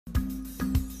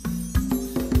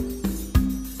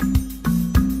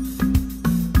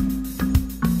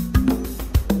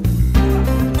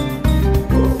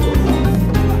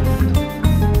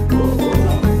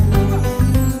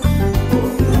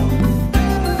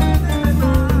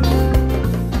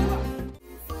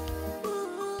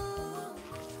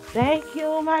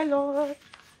you, my Lord.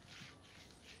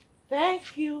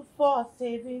 Thank you for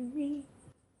saving me.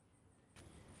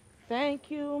 Thank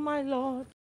you, my Lord.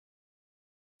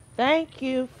 Thank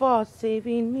you for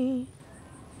saving me.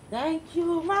 Thank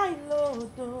you, my Lord.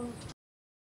 Oh.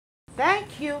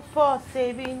 Thank you for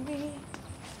saving me.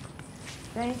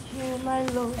 Thank you, my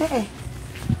Lord. Hey,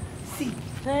 see,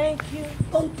 thank you.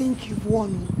 Don't think you've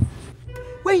won.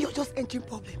 When you're just entering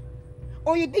problem,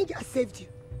 or you think I saved you,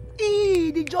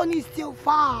 the journey is still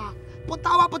far.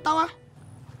 Potawa.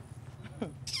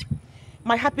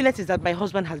 My happiness is that my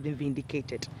husband has been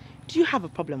vindicated. Do you have a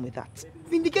problem with that?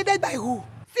 Vindicated by who?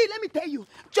 See, let me tell you,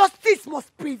 justice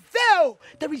must prevail.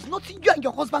 There is nothing you and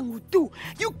your husband will do.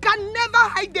 You can never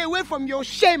hide away from your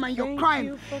shame and your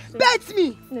crime. Bet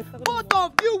me, both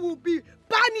of you will be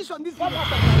banished on this video.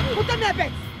 Put me a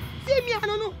bet. See me, I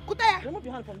don't know.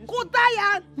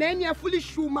 Kutaya, Nanya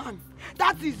foolish woman.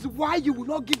 That is why you will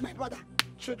not give my brother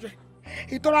children.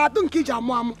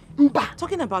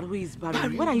 Talking about who is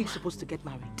married, when are you supposed to get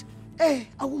married? Hey,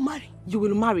 I will marry. You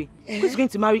will marry? Who's going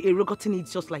to marry a rotten idiot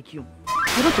just like you?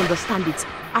 I don't understand it.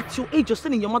 At your age, you're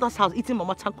still in your mother's house eating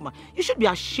mama tankuma. You should be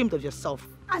ashamed of yourself.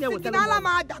 I will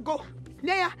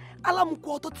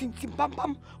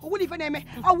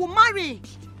marry.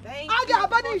 I get a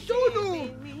body shoe.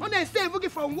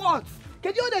 From what?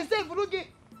 Can you understand?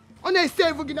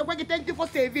 Thank you for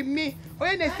saving me.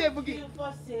 Thank you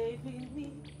for saving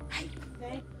me. Thank you.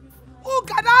 Who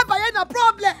can I buy a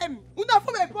problem? Who not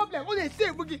for a problem? Only say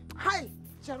hi,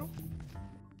 Sharon.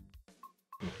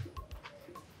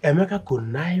 Emeka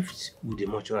connived with the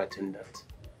mortuary attendant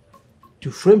to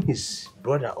frame his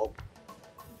brother up.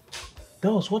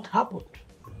 That was what happened.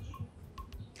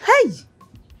 Hey!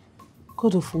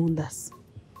 God of wonders.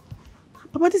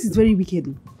 Papa, this is very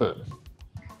wicked.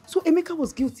 So Emeka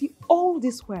was guilty all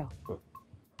this while.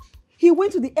 He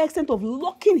went to the extent of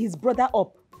locking his brother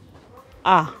up.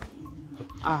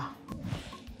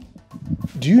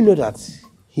 Do you know that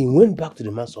he went back to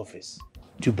the man's office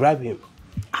to bribe him?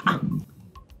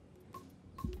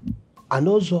 And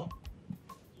also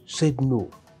said no,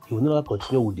 he will never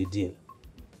continue with the deal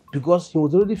because he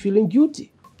was already feeling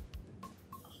guilty.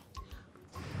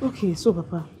 Okay, so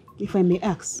Papa, if I may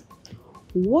ask,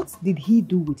 what did he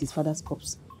do with his father's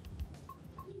corpse?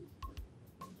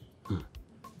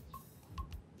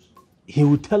 He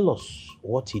will tell us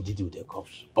what he did with the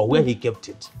corpse or where he kept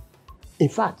it. In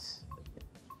fact,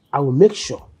 I will make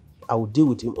sure I will deal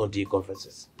with him until he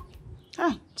confesses.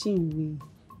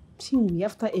 Chinwe,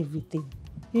 after everything.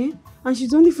 And she's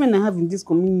the only friend I have in this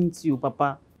community,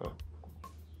 Papa.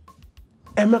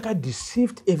 Emeka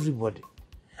deceived everybody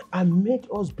and made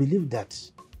us believe that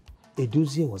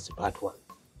Edochie was the bad one,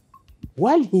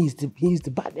 while he is the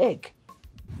bad egg.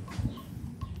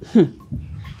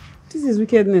 This is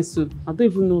wickedness, so I don't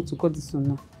even know what to call this one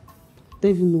now. I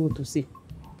don't even know what to say.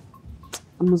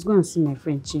 I must go and see my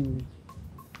friend Chinwe.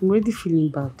 I'm already feeling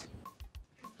bad.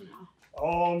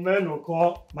 Oh, men will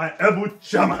call my able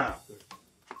chairman.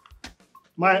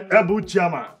 My able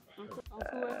chairman.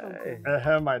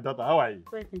 My daughter, how are you?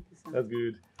 Thank you, sir. That's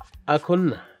good.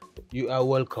 Akonna, you are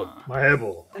welcome. My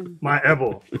able. My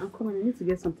able. I'm coming. I need to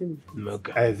get something.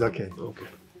 Okay. It's okay. Okay.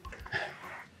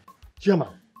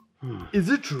 Chairman, is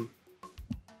it true?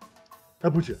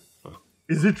 Abuja,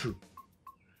 is it true?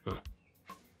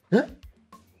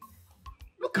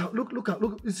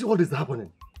 Look, you see what is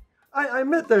happening. I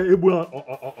met Ebu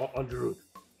on the road.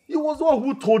 He was the one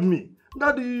who told me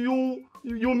that you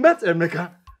met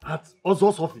Emeka at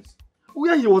Ozo's office,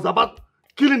 where he was about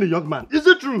killing the young man. Is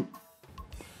it true?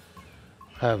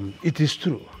 It is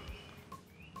true.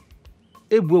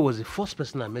 Ebu was the first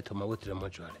person I met on my way to the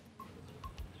mortuary.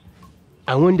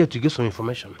 I went there to get some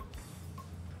information.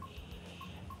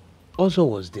 Ozo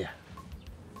was there.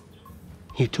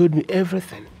 He told me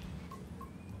everything.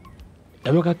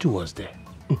 Emeka too was there.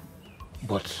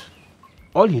 But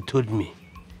all he told me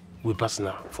will pass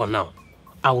now, for now.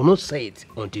 I will not say it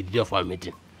until the day of our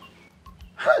meeting.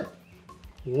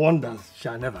 Wonders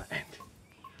shall never end.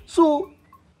 So,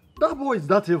 that boy is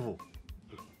that evil?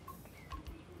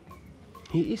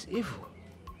 He is evil.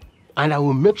 And I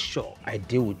will make sure I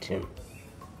deal with him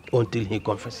until he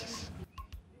confesses.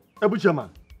 Ebu Chairman,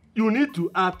 you need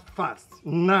to act fast,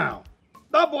 now.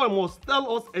 That boy must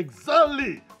tell us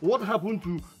exactly what happened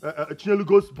to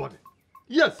Chinelugo's body.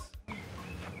 Yes.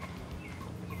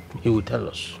 He will tell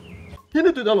us. He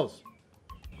need to tell us.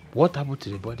 What happened to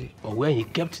the body or where he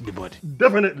kept the body?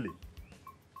 Definitely.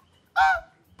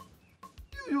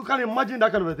 You can imagine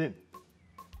that kind of a thing.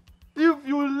 If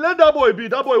you let that boy be,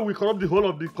 that boy will corrupt the whole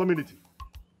of the community.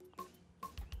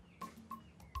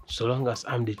 So long as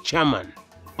I'm the chairman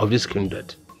of this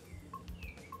kindred,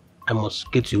 I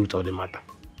must get to the root of the matter.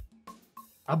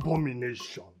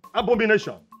 Abomination.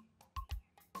 Abomination.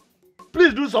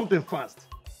 Please do something fast.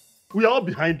 We are all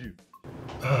behind you.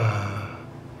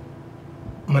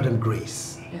 Madam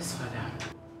Grace. Yes, Father.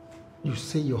 You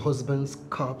say your husband's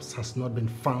corpse has not been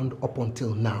found up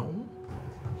until now?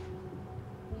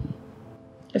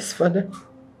 Yes, Father.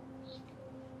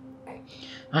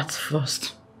 At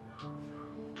first,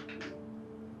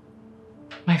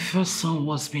 my first son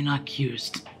was being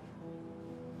accused.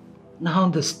 Now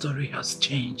the story has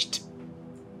changed.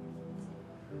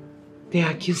 They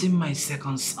are accusing my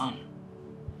second son.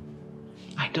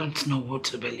 I don't know what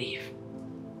to believe.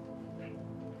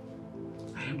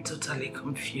 I am totally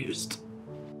confused.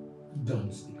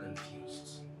 Don't be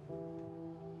confused.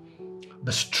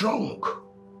 Be strong.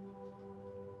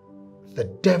 The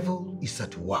devil is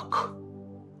at work.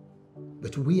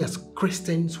 But we as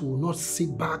Christians will not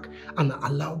sit back and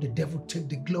allow the devil to take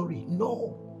the glory.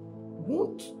 No, we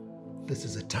won't. This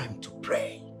is a time to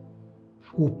pray.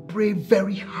 We'll pray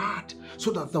very hard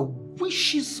so that the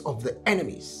wishes of the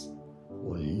enemies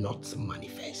will not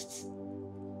manifest.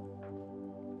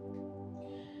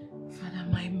 Father,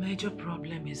 my major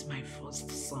problem is my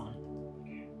first son.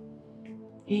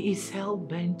 He is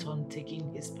hell-bent on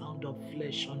taking his pound of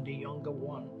flesh on the younger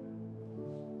one.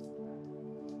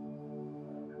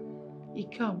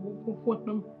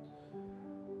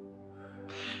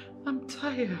 I'm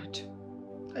tired.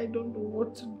 I don't know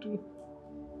what to do.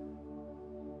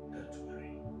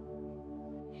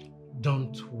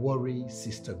 Don't worry,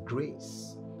 Sister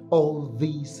Grace. All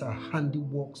these are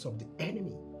handiworks of the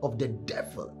enemy, of the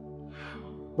devil.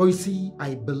 But you see,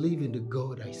 I believe in the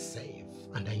God I serve,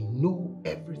 and I know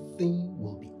everything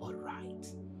will be all right.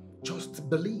 Just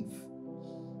believe.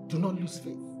 Do not lose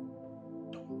faith.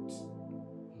 Don't.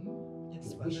 Yes,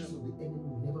 the wishes of the enemy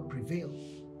will never prevail.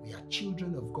 We are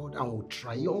children of God and will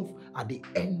triumph at the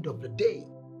end of the day.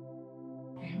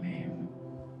 Amen.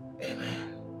 Amen.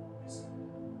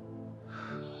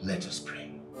 Let us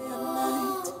pray.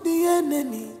 The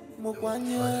enemy,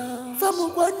 Mukwanya. For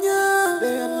Mukwanya.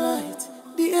 Day and night.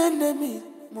 The enemy,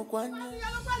 Mukwanya.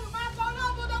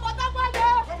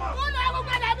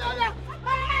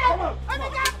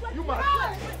 You must.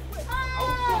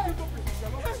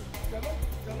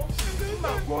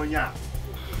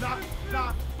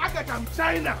 I get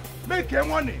China, make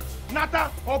money.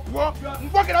 Nata or poor,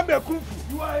 Mbaka Bekufu.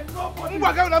 You are nobody.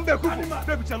 Mbaka Bekufu.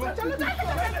 Baby, chalo.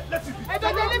 Let's see. I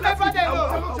don't leave my brother alone.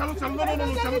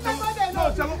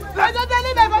 Chalo. No. I don't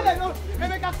leave my brother alone.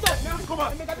 Make a stop. Come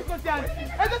on. Make a difference.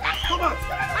 Come on.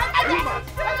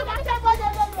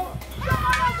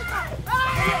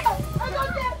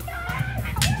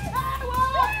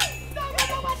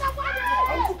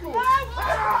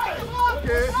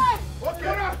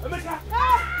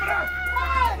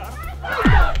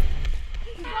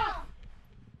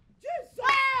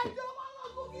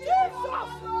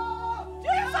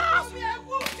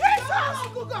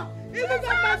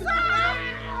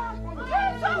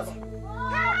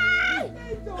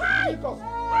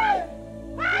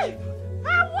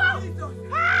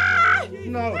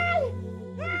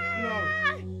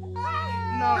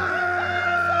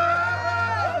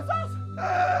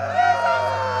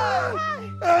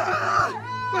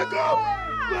 Wake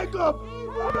up!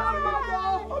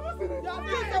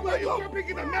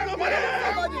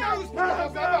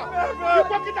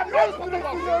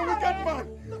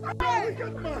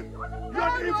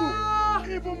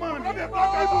 Evil man!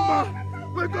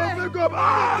 Wake up!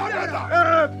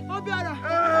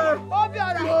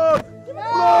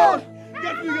 Lord!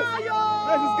 Get me!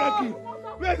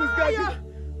 Where's his khaki?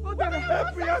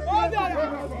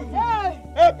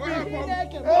 Help me!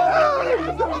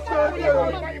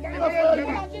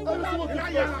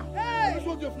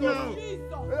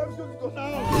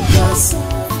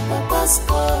 Papa's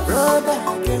brother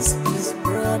against his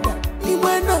brother. He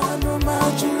went on no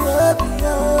Nigeria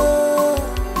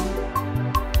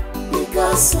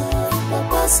because of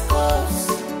Papa's cause.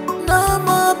 No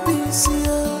more peace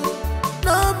here,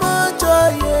 no more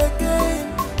joy again.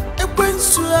 It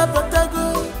brings to a batago.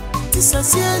 This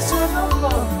is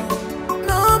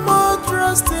no more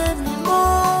trust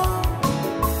anymore.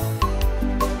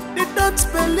 They don't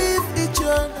believe each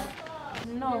other.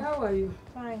 No. Hey, how are you?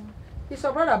 Fine. Is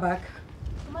your brother back?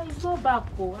 Mama, he's not back.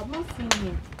 Oh, I've not seen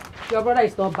him. Your brother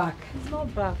is not back. He's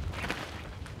not back.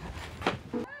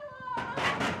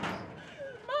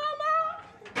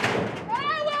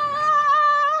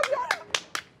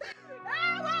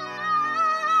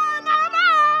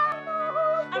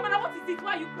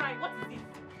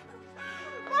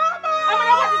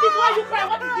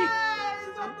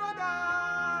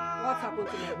 What happened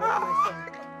to my son?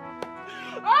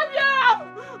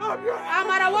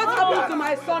 Amara, what happened to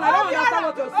my son? I don't understand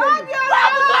what you're saying. What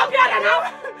happened to Obiora now?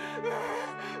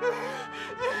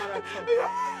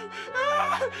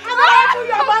 Amara, open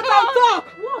your mouth and talk.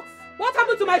 What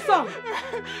happened to my son?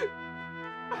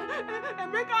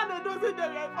 Emeka and Edochie, they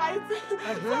were fighting. So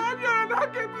Obiora now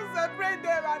came to separate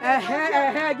them.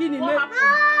 Give me What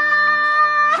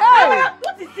Hey!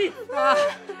 What is it?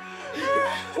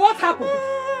 What happened?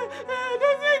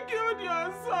 Edochie killed your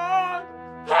son.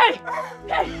 Hey!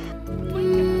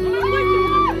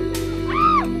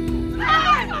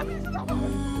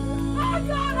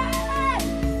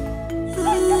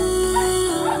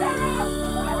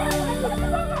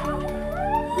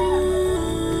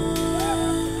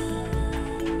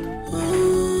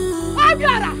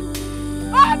 Obiora!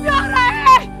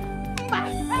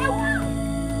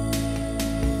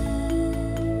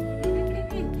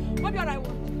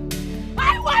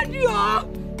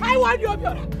 I want you,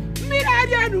 Obiora.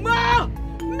 Mirari enumo.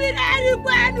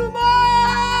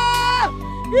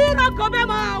 Ino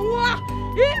kobemo.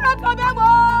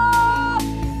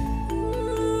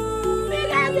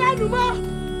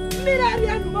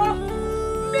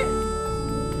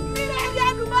 Mirari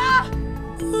enumo.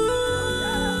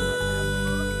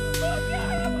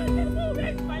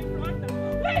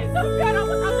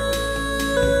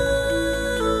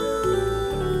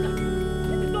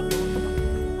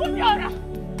 Obiora,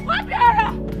 what happened? Obiora!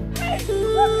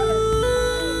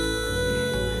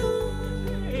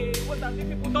 Hey, what have these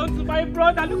people done to my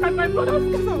brother? Look at my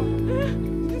brother's son.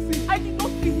 I did not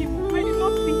see him. This is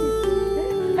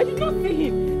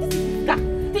his car.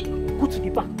 Go to the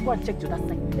back. Go and check to that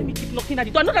side. Let me keep knocking at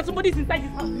the door. I know that somebody's inside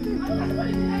this house.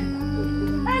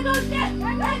 I don't care.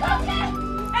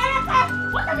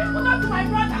 What have you put on to my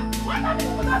brother?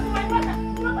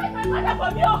 You fight my brother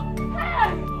from you.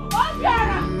 Hey,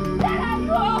 Obiora! Where are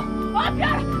you?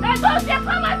 Obiora! Edochie,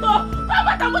 come out!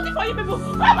 I'm waiting for you people.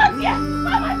 Come out here!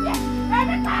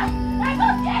 Emeka!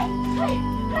 Edochie!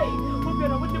 Hey!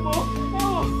 Obiora, what the more?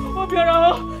 Obiora!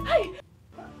 Hey!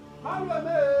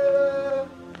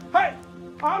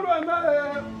 Hello,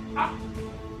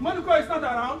 Monica is not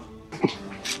around.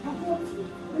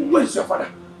 Where's your father?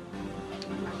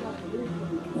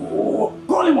 Oh,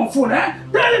 call him on phone, eh?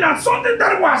 Tell him that something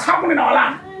terrible has happened in our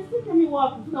land. Tell me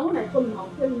what happened. Now when I call him, I'll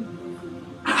tell him.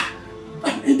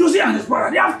 Edochie and his brother,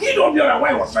 they have killed Obiora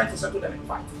while he was trying to settle them in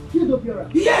fight. Killed Obiora?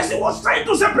 Yes, he was trying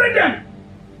to separate them.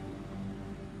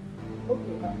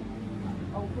 Okay,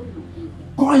 I'll call him.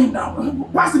 Call him now.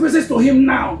 Pass the message to him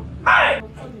now. Hey!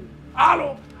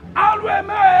 Hello!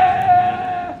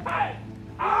 Hey!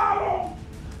 Hello!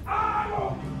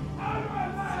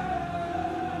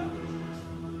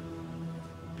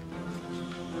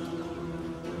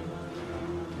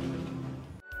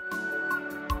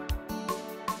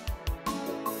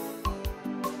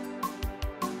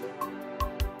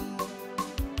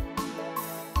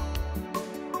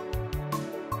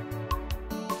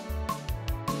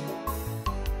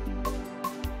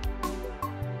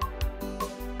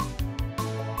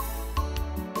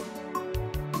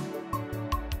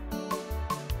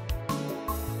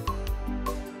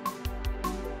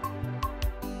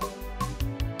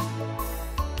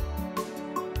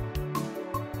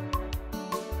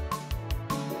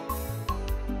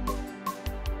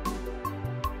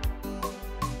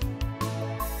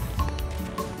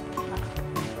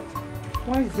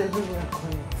 Why is everywhere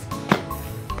quiet?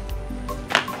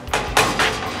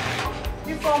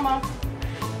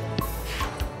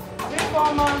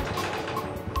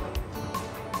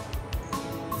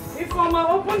 Informer,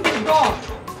 open the door.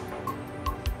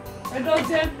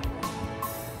 Edochie.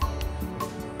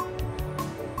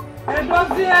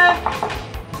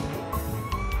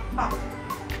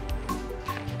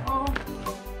 Oh.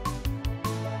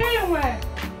 Anyway.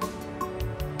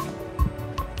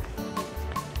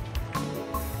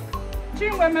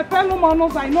 When my fellow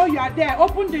monos, I know you are there.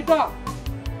 Open the door.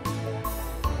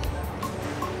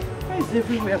 Why is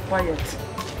everywhere quiet?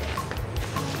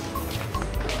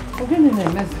 We're getting in a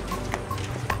mess.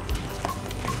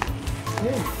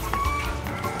 Hey.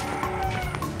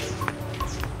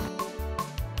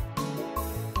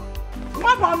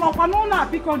 Mama, no, no,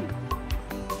 because.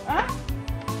 Huh?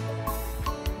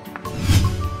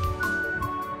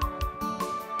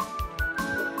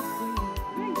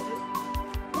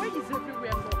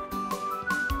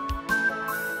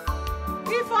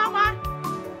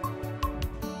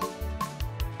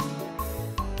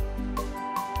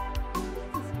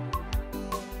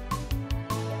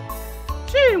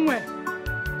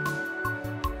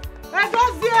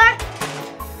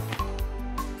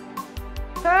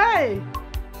 Hey!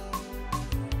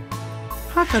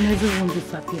 How can everyone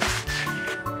disappear?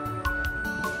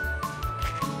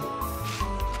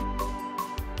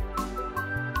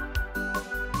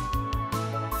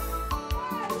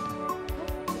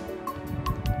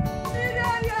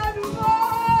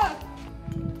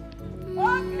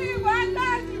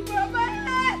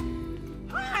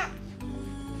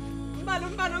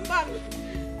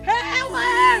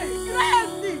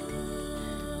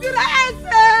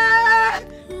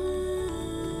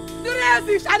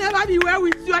 Because it shall never be well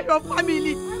with you and your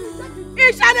family.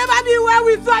 It shall never be well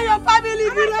with you and your family.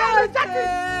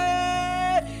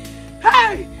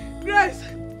 Hey, Grace,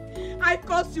 I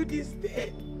curse you this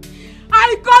day.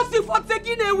 I curse you for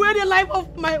taking away the life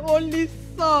of my only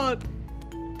son.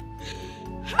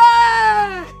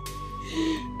 Hey,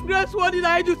 Grace, what did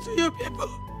I do to you people?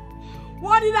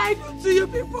 What did I do to you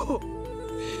people?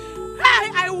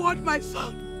 Hey, I want my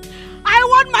son. I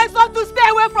want my son to stay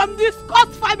away from this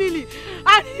cursed family.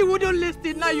 And he wouldn't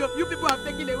listen. Now you people have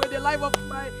taken away the life of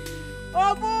my...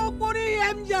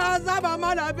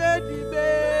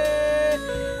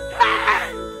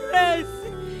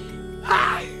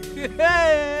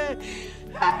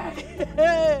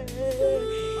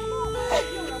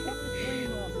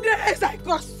 Yes, I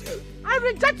curse you. I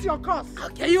reject your curse.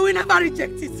 Okay, you will never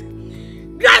reject it.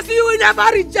 Yes, you will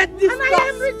never reject this. And I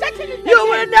am rejecting it. You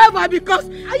will never, because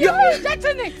you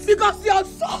rejecting it. Because your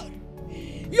son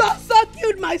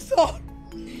killed my son.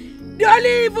 The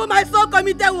only evil my son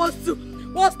committed was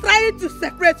trying to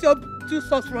separate your two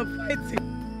sons from fighting.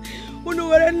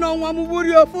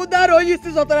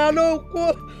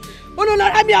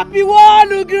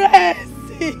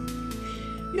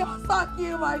 Your son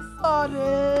killed my son.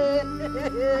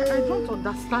 I don't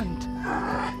understand.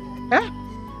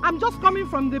 I'm just coming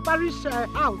from the parish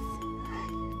house.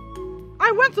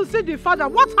 I went to see the father.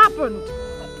 What happened?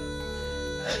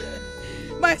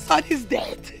 My son is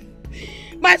dead.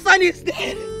 My son is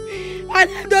dead.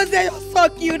 And don't say your son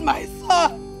killed my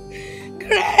son.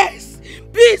 Grace,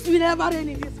 peace will never reign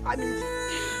in this family.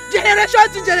 Generation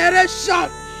to generation,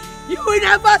 you will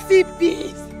never see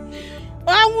peace.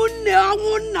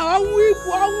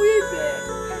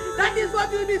 That is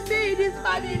what you will see in this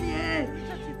family.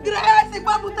 Grace,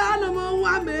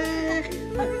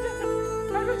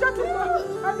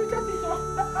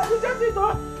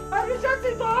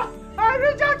 I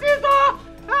reject it.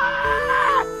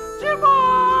 Chimo!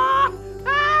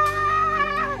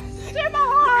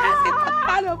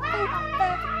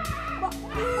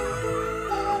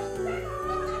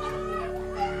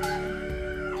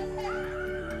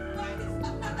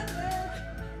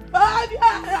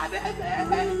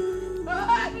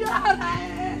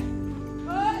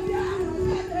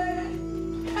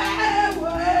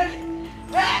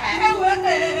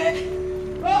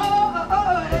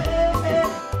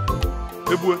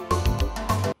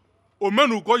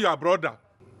 Omenuko, your brother,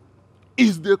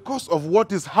 is the cause of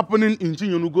what is happening in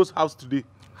Chinyelugo's house today.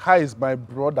 How is my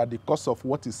brother the cause of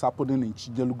what is happening in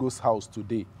Chinyelugo's house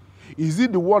today? Is he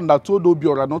the one that told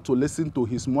Obiora not to listen to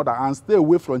his mother and stay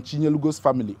away from Chinyelugo's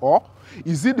family? Or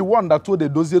is he the one that told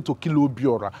Edochie to kill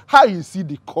Obiora? How is he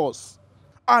the cause?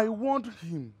 I want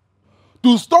him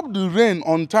to stop the rain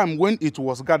on time when it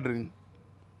was gathering.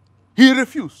 He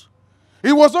refused.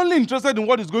 He was only interested in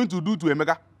what he's going to do to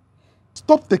Emeka.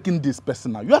 Stop taking this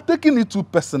personal. You are taking it too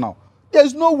personal. There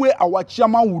is no way our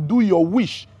chairman will do your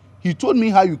wish. He told me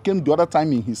how you came the other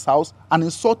time in his house and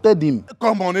insulted him.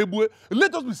 Come on, Ebue.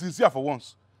 Let us be sincere for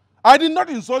once. I did not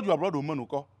insult your brother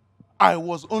Omenuko. I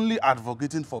was only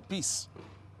advocating for peace.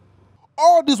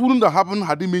 All this wouldn't have happened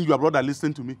had it meant your brother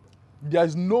listened to me. There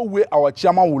is no way our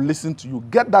chairman will listen to you.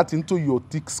 Get that into your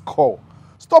thick skull.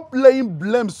 Stop laying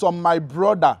blames on my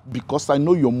brother because I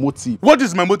know your motive. What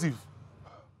is my motive?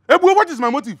 Ebue, what is my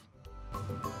motive?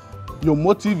 Your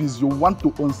motive is you want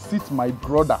to unseat my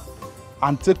brother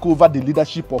and take over the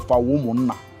leadership of our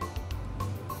woman.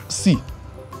 See,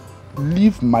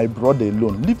 leave my brother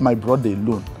alone. Leave my brother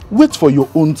alone. Wait for your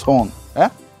own turn.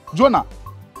 Jonah,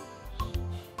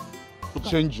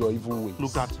 change your evil ways.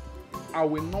 Look at. I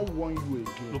will not warn you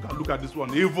again. Look at this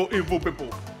one. Evil people.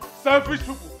 Selfish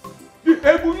people. You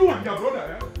and your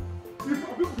brother, You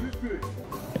some people in this place.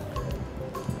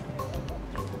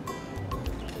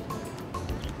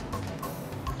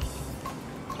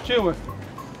 Chinwe,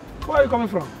 where are you coming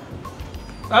from?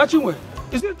 Chinwe,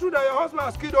 is it true that your husband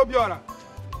has killed Obiora?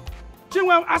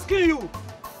 Chinwe, I'm asking you.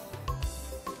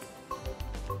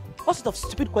 What sort of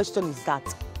stupid question is that?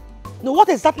 No, what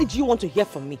exactly do you want to hear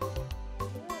from me?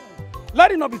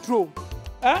 Let it not be true.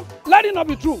 Let it not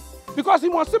be true. Because he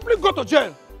must simply go to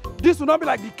jail. This will not be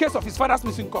like the case of his father's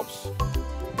missing corpse.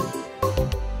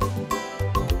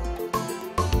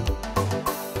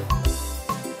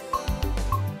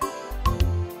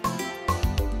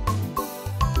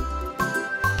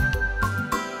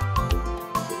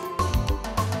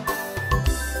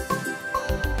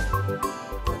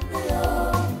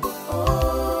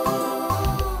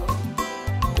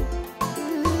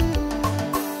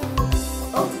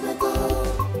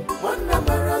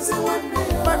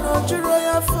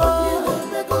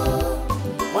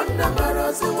 One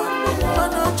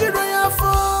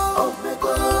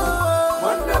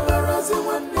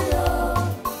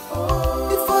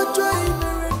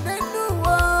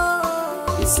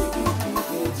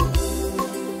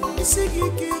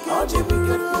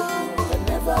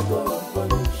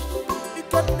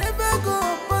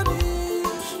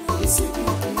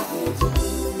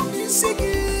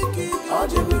All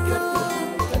the wicked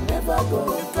people can never go.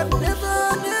 You can never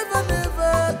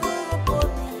go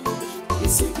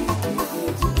unpunished.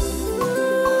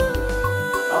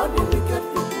 All the wicked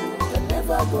people can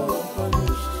never go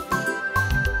unpunished.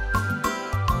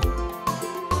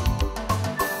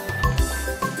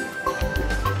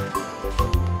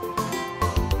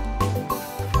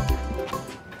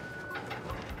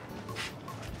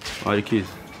 Are the keys?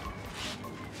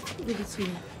 Give it to me.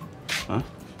 Huh?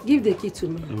 Give the key to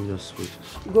me. Let me just wait.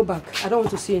 Go back. I don't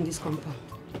want to see you in this compound.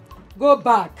 Go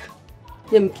back.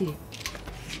 Give me key.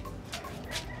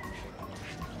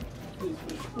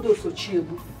 Those are cheap.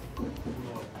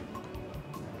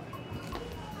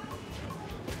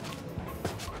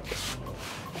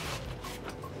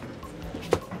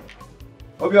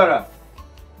 Obiora!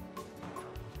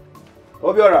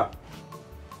 Obiora!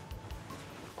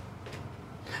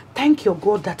 Thank your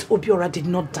God that Obiora did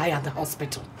not die at the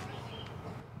hospital.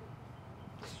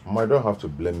 I don't have to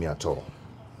blame me at all.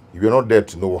 You're not there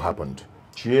to know what happened.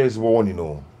 She is one, you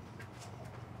know.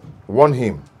 Warn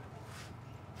him.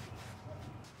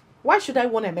 Why should I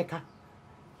warn Emeka?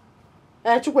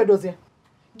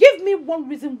 Give me one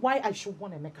reason why I should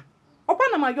warn Emeka.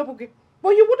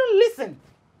 But you wouldn't listen.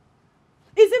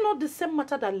 Is it not the same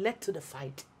matter that led to the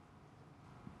fight?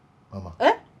 Mama.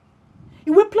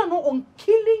 You were planning on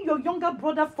killing your younger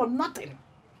brother for nothing.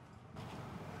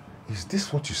 Is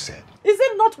this what you said? Is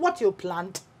it not what you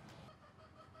planned?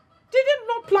 Did you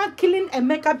not plan killing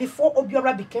Emeka before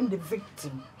Obiora became the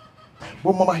victim?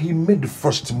 But Mama, he made the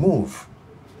first move.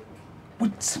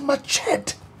 With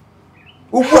machete.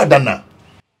 Uwadana.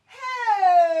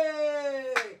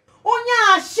 Hey!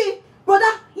 Onyashi!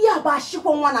 Brother,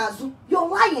 you're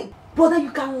lying. Brother,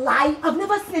 you can lie. I've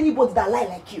never seen anybody that lie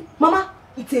like you. Mama,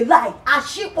 it's a lie.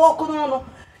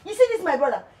 You see this, my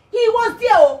brother? He was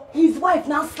there. His wife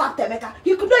now slapped Emeka.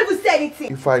 He could not even say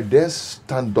anything. If I dare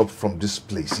stand up from this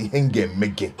place, he ain't get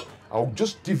making. I'll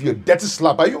just give you a dirty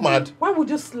slap. Are you mad? Why would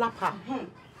you slap her?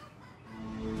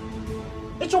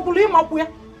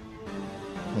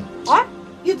 Huh?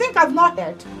 You think I've not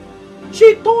heard?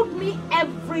 She told me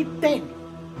everything.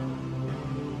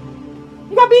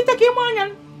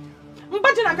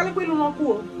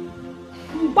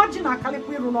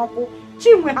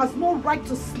 Chinwe has no right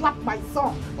to slap my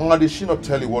son. Did she not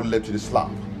tell you what led to the slap?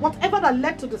 Whatever that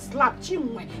led to the slap,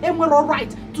 Chinwe were all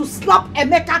right to slap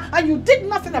Emeka and you did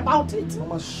nothing about it.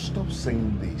 Mama, stop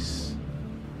saying this.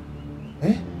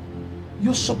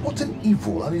 You're supporting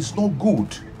evil and it's not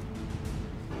good.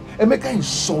 Emeka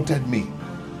insulted me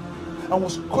and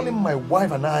was calling my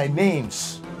wife and I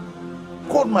names.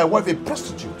 Called my wife a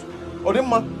prostitute.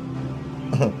 Odema.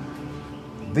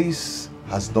 This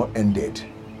has not ended.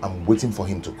 I'm waiting for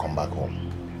him to come back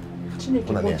home. You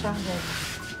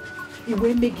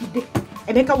will make it.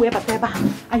 Emeka will ever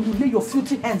and you lay your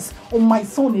filthy hands on my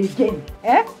son again.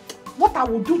 What I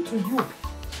will do to you.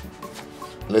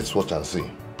 Let's watch and see.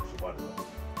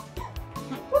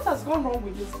 What has gone wrong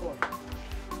with this boy?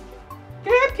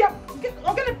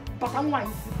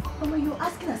 Mama, you're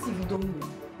asking as if you don't know.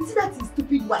 You see that his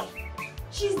stupid wife?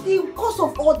 She's the cause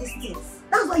of all these things.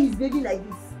 That's why he's behaving like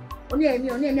this. Only I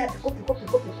have to copy.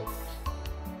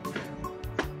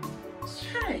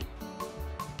 Hey.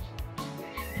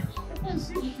 I can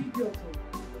see the video.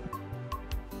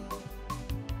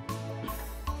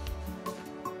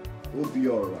 We'll be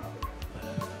alright.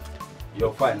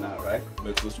 You're fine now, right?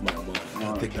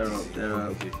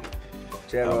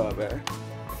 Cheer up, man.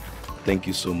 Thank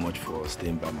you so much for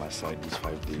staying by my side these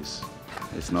 5 days.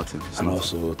 It's nothing. And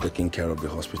also taking care of the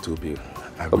hospital bill.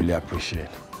 I really appreciate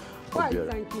it. Why are you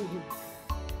thanking him?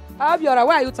 Obiora,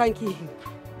 why are you thanking him?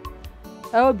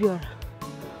 Obiora,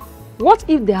 what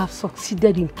if they have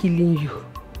succeeded in killing you?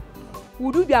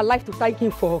 Would you be alive to thank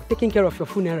him for taking care of your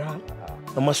funeral?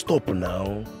 Mama, stop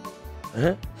now.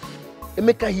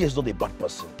 Emeka here is not a bad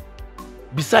person.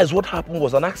 Besides, what happened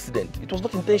was an accident. It was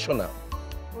not intentional.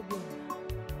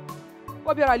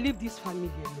 Obiora, leave this family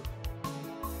alone.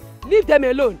 Leave them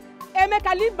alone.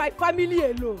 Emeka, leave my family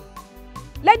alone.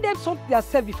 Let them sort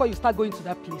themselves before you start going to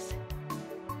that place.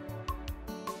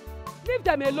 Leave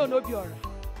them alone, Obiora.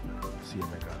 See,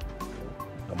 Emeka,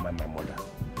 don't mind my mother,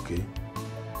 okay?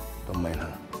 Don't mind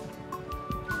her.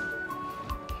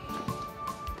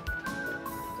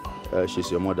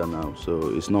 She's your mother now, so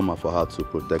it's normal for her to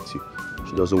protect you.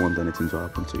 She doesn't want anything to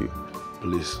happen to you.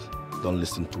 Please, don't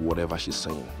listen to whatever she's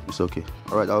saying. It's okay.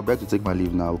 All right, I'll beg to take my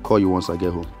leave now. I'll call you once I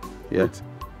get home. Yeah? Wait.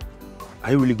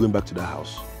 Are you really going back to the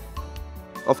house?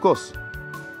 Of course.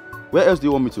 Where else do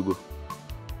you want me to go?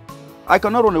 I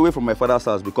cannot run away from my father's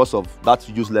house because of that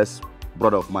useless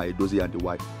brother of mine, Edochie, and the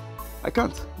wife. I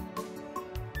can't.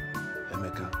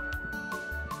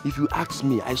 If you ask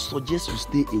me, I suggest you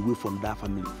stay away from that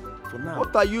family for now.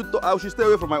 What are you? I should stay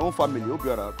away from my own family.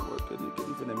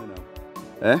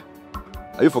 Eh?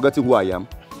 Are you forgetting who I am?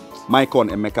 Maikon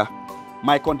Emeka.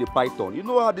 Maikon the Python. You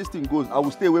know how this thing goes. I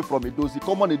will stay away from Edochie.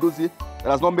 Common Edochie that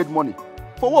has not made money.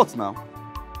 For what now?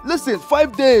 Listen,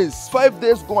 5 days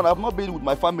gone. I've not been with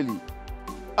my family.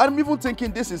 I'm even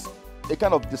thinking this is a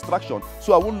kind of distraction,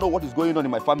 so I won't know what is going on in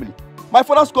my family. My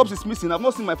father's corpse is missing. I've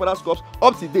not seen my father's corpse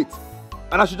up to date.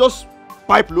 And I should just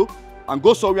pipe low and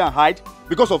go somewhere and hide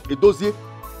because of Edochie.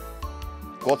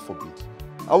 God forbid.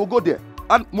 I will go there.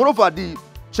 And moreover, the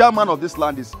chairman of this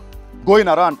land is going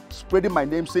around spreading my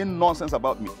name, saying nonsense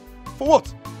about me. For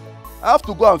what? I have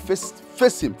to go and face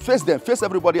him, face them, face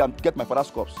everybody and get my father's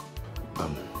corpse.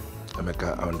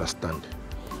 Emeka, I understand.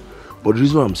 But the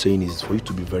reason why I'm saying is for you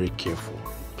to be very careful.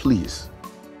 Please.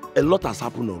 A lot has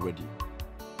happened already.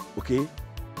 Okay?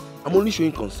 I'm only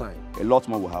showing concern. A lot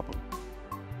more will happen.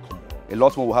 A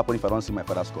lot more will happen if I don't see my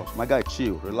father's corpse. My guy,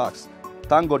 chill, relax.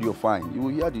 Thank God you're fine. You will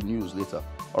hear the news later.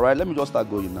 Alright, let me just start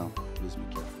going now. Please be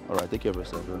careful. Alright, take care of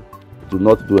yourself. Bro. Do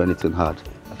not do anything hard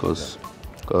because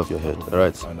of your head.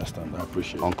 Alright? I understand. I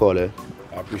appreciate it. On call, eh?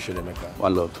 I appreciate it, Emeka.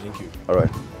 One love. Thank you.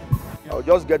 Alright. I'll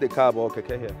just get the cab or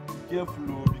keke here. Be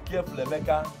careful,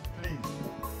 Emeka. Please.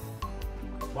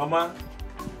 Mama,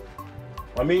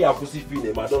 you're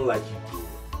feeling I don't like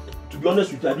it. To be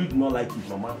honest with you, I do not like it,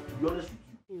 Mama. To be honest with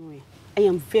you. Anyway, I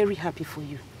am very happy for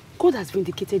you. God has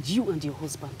vindicated you and your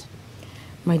husband.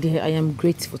 My dear, I am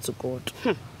grateful to God.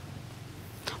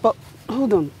 But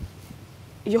hold on.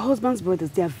 Your husband's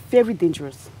brothers, they are very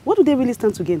dangerous. What do they really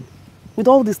stand to gain with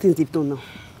all these things they've done now?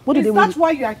 What do they Is that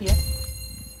why you are here?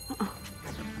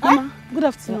 Mama, good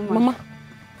afternoon, Mama.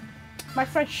 My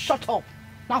friend, shut up.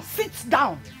 Now sit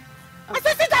down. I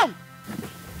said sit down.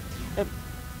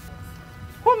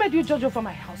 Who made you judge over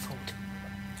my household?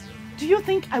 Do you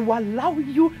think I will allow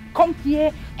you come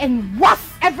here and waft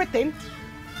everything?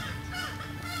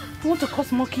 You want to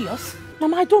cause more chaos?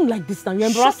 Mama, I don't like this now. You're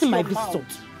embarrassing my visitor.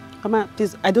 Mama,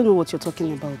 please, I don't know what you're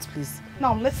talking about, please.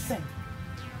 Now listen.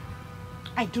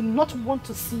 I do not want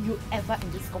to see you ever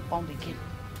in this compound again.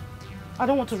 I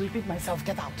don't want to repeat myself.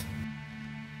 Get out.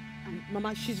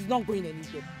 Mama, she's not going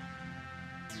anywhere.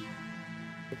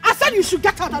 I said you should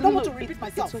get out. I don't want to repeat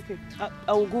myself. It's okay.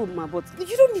 I will go, Ma, but...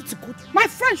 You don't need to go. My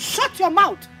friend, shut your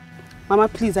mouth. Mama,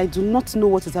 please, I do not know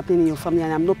what is happening in your family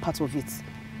and I'm not part of it.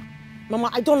 Mama,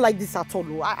 I don't like this at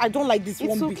all. I don't like this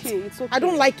one bit. It's okay. I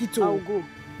don't like it all.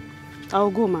 I'll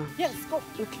go, Ma. Yes, go.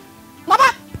 Okay.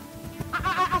 Mama!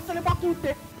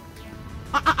 Aselebakute.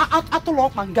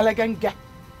 Atolok mangalegenge.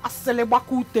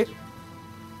 Aselebakute.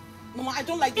 Mama, I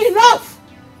don't like this. Enough!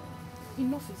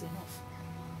 Enough is enough.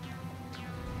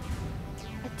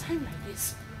 A time like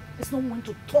this, there's no one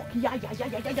to talk. Yeah.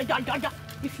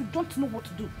 If you don't know what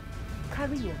to do,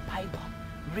 carry your Bible,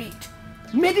 read,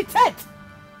 meditate.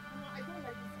 I don't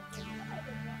like this.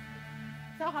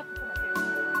 Tell her to come again.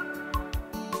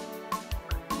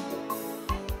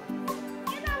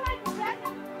 You don't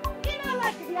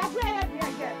like it. You are here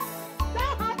again.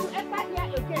 Tell her to enter here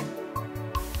again.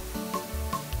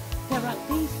 There are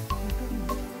things you don't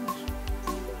listen to.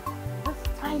 This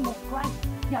time of Christ,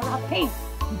 there are things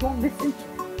you don't listen to.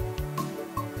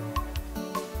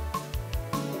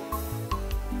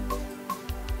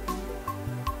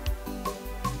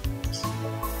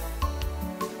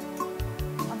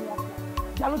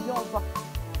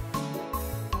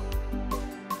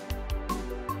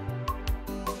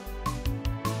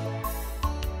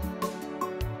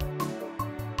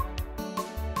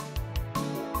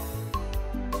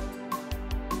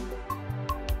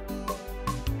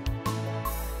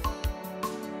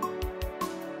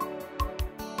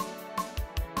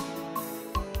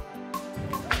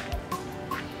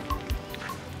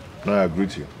 No, I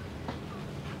greet you.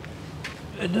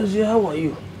 Edochie, how are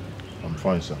you? I'm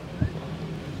fine, sir.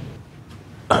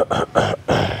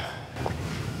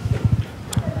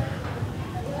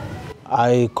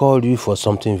 I called you for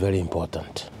something very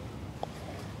important.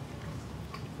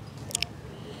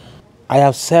 I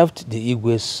have served the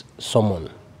Igwe's summon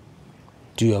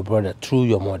to your brother through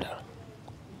your mother.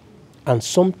 And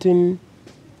something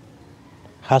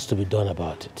has to be done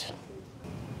about it.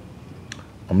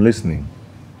 I'm listening.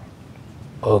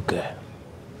 Okay.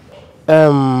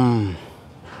 I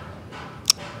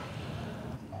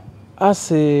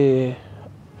say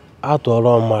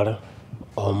atoro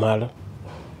Omar.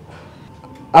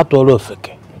 Atoro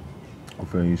Ofeke.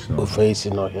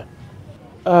 Ofeisi no here.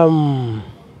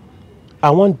 I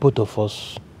want both of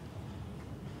us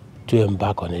to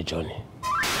embark on a journey.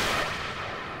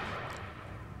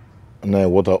 Now,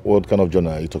 what kind of journey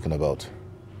are you talking about?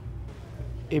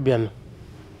 Ibian,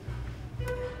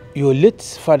 Your late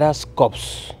father's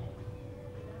corpse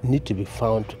need to be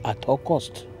found at all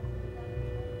cost.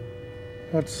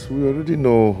 But we already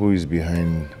know who is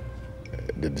behind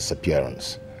the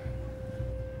disappearance.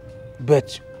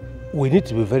 But we need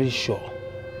to be very sure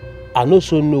and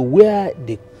also know where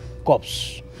the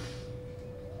corpse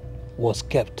was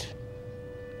kept.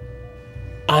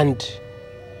 And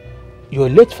your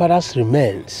late father's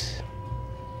remains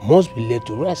must be laid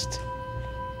to rest.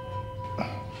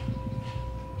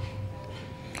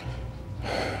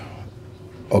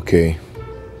 Okay.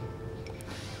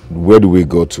 Where do we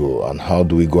go to and how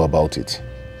do we go about it?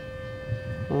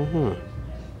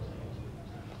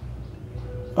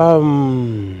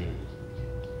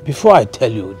 Before I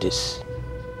tell you this,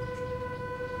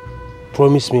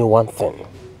 promise me one thing.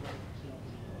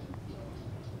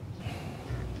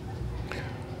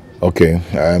 Okay,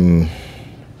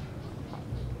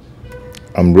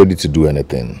 I'm ready to do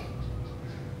anything.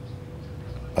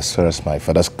 As far as my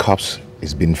father's corpse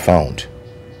is being found,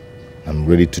 I'm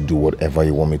ready to do whatever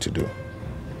you want me to do.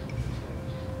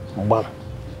 Bam.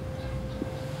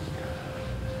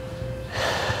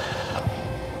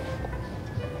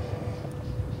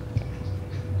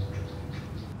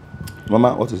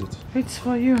 Mama, what is it? It's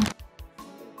for you.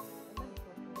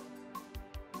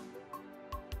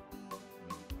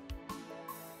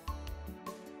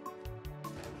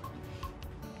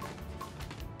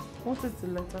 What is the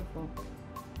letter for?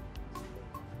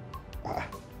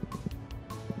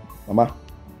 Mama,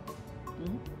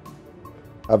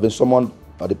 I've been summoned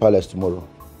at the palace tomorrow,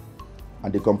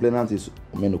 and the complainant is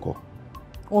Omenuko.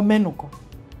 Omenuko?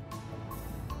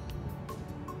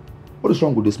 What is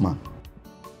wrong with this man?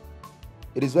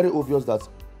 It is very obvious that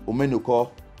Omenuko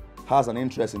has an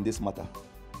interest in this matter,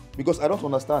 because I don't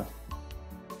understand.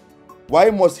 Why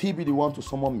must he be the one to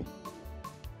summon me?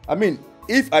 I mean,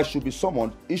 if I should be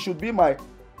summoned, it should be my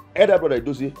elder brother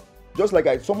Edochie, just like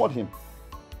I summoned him.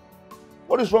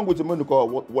 What is wrong with Omenuko,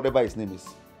 or whatever his name is?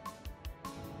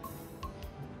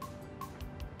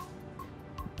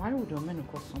 Why would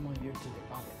Omenuko summon you to the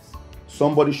palace?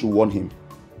 Somebody should warn him.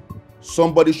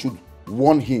 Somebody should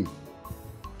warn him.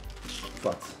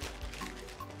 Fact.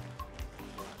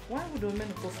 Why would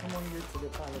Omenuko summon you to the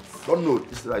palace? Don't know.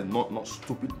 This is not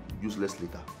stupid, useless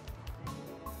later.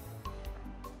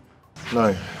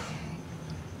 No,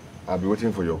 I'll be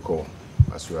waiting for your call,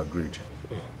 as we agreed.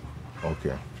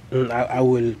 Okay. I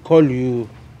will call you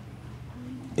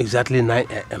exactly 9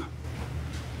 a.m.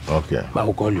 Okay. I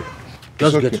will call you.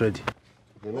 Just okay. Get ready.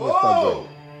 Oh!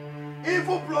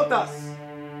 Evil plotters!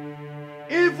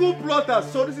 Evil plotters!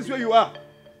 So this is where you are?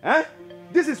 Eh?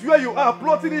 This is where you are,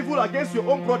 plotting evil against your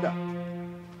own brother.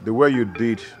 The way you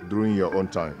did during your own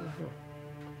time.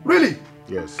 Really?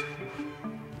 Yes.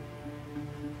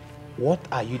 What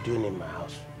are you doing in my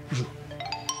house? You.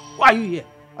 Why are you here?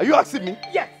 Are you asking me?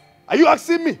 Yes. Are you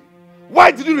asking me?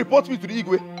 Why did you report me to the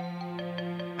Igwe?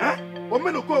 Huh?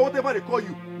 Omenuko, whatever they call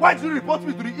you. Why did you report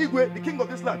me to the Igwe, the king of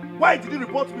this land? Why did you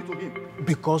report me to him?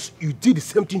 Because you did the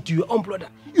same thing to your own brother.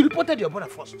 You reported your brother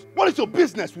first. What is your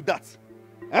business with that?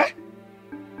 Eh?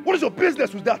 What is your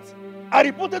business with that? I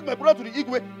reported my brother to the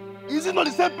Igwe. Is it not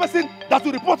the same person that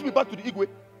will report me back to the Igwe?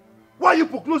 Why are you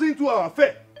foreclosing into our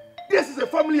affair? This is a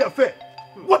family affair.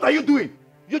 What are you doing?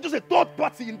 You're just a third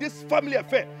party in this family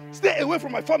affair. Stay away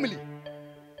from my family.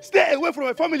 Stay away from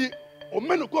my family.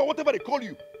 Omenuko, or whatever they call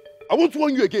you. I won't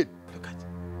warn you again. Look at it.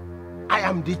 I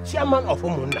am the chairman of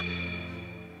Umuna.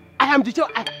 I am the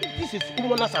chairman. This is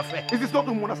Umuna's affair. It is not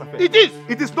Umuna's affair. It is.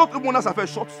 It is not Umuna's affair.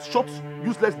 Short,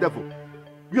 useless devil.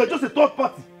 You are just a third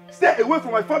party. Stay away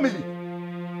from my family.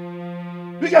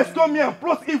 You guys come here and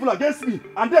plot evil against me.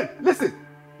 And then, listen,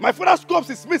 my father's corpse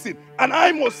is missing. And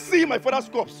I must see my father's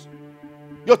corpse.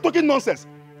 You're talking nonsense.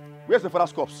 Where's my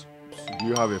father's corpse? Do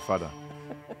you have a father?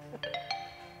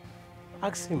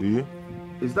 Ask him. Do you?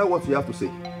 Is that what you have to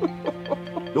say?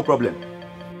 No problem.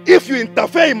 If you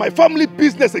interfere in my family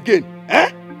business again,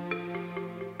 eh?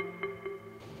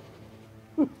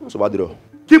 So, Badiro,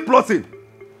 keep plotting.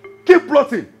 Keep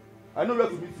plotting. I know where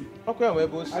to meet you. Okay, my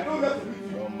boss. I know where to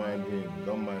meet you. Don't mind him.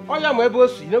 Don't mind him. Oh, yeah, my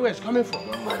boss. You know where it's coming from.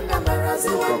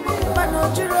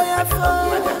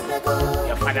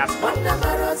 Your father's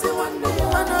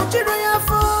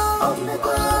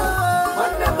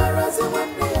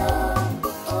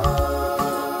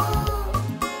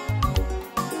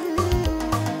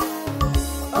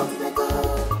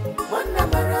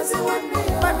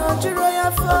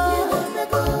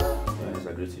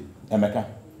Emeka,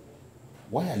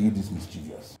 why are you this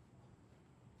mischievous?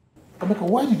 Emeka,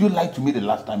 why did you lie to me the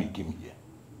last time you came here?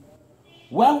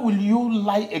 Why will you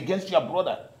lie against your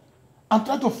brother and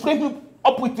try to frame him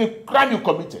up with a crime you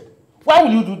committed? Why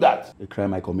will you do that? A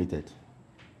crime I committed.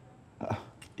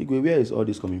 Igwe, where is all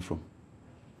this coming from?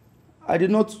 I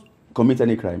did not commit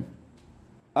any crime.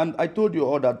 And I told you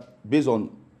all that based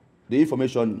on the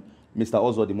information Mr.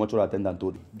 Ozo, the mortuary attendant,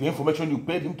 told me. The information you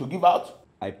paid him to give out?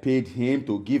 I paid him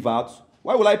to give out.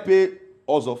 Why will I pay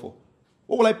Ozo for?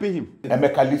 What will I pay him?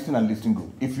 Emeka, listen and listen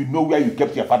good. If you know where you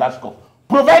kept your father's cup,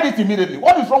 provide it immediately.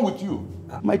 What is wrong with you?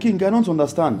 My king, I don't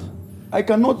understand. I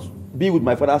cannot be with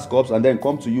my father's corpse and then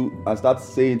come to you and start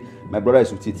saying my brother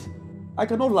is with it. I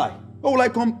cannot lie. Why will I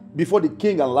come before the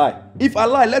king and lie? If I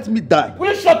lie, let me die. Will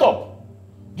you shut up?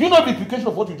 Do you know the implication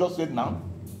of what you just said now?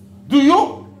 Do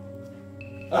you?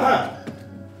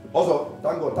 Also,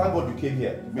 thank God you came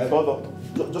here. Mr.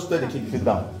 Ozo, just tell the king. Sit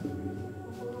down.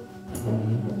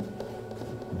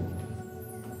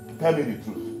 Tell me the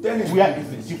truth. Tell me where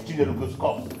is the 15-year-old's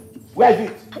corpse? Where is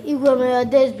it? Igwe, may your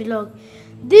days belong.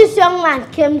 This young man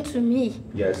came to me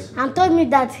and told me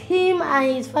that him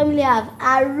and his family have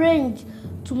arranged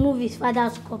to move his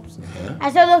father's corpse. Yeah.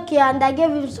 I said okay, and I gave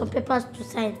him some papers to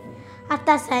sign.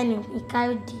 After signing, he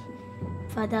carried the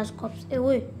father's corpse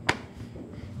away.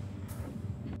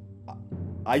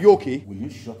 Are you okay? Will you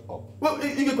shut up? Well,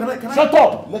 can shut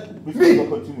up! Let me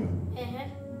continue.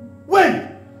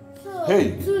 When? So,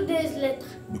 hey. 2 days later,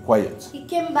 be quiet. He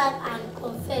came back and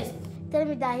confessed. Tell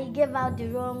me that he gave out the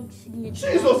wrong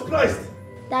signature. Jesus Christ!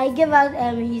 That he gave out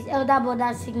his elder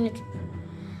brother's signature.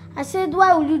 I said,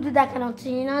 why will you do that kind of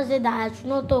thing? He now said that I should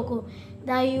not talk,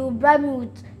 that you will bribe me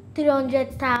with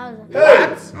 300,000.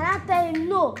 Hey! And I tell him,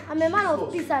 no, I'm a man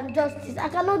of peace and justice. I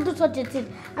cannot do such a thing.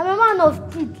 I'm a man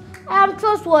of truth. I am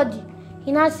trustworthy.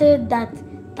 He now said that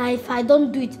if I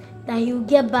don't do it, that he will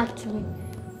get back to me.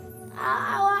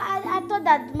 I thought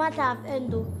that the matter have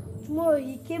ended. Tomorrow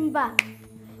he came back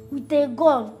with a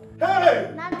gun.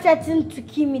 Hey! Now threatening to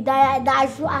kill me, that I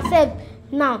should accept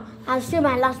now and say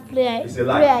my last prayer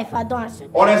if I don't accept.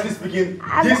 Honestly speaking,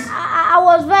 I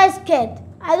was very scared.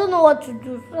 I don't know what to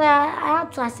do. So I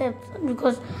had to accept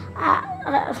because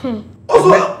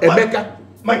Also, Emeka,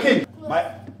 my king.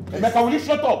 Emeka, will you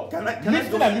shut up? Can I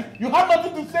listen? You have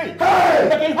nothing to say. Hey!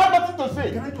 Emeka, you have nothing to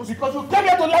say. Because you came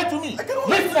here to lie to me.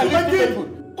 Listen and listen good.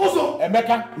 Also,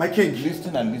 Emeka, my king.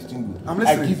 Listen and listen good. I'm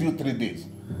listening. I give you 3 days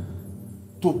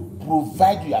to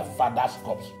provide your father's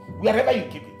corpse wherever you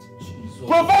keep it. Jesus.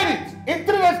 Provide it in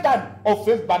 3 days' time or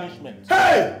face banishment.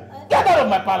 Hey! Get out of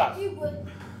my palace.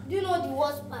 Do you know the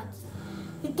worst part?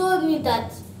 He told me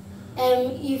that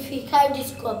if he carried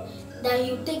this cup, that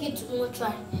he would take it to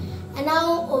mortuary. And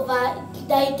now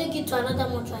that he take it to another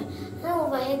mortuary. And I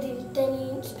overheard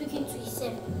him speaking to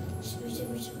himself.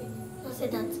 I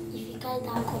said that if he carried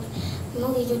that cup, I'm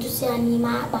not going to say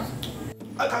Anima back.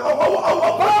 Why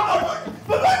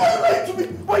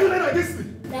are you lying against me?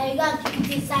 That you got to keep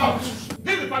it inside.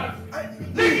 Leave the palace.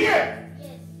 Leave here!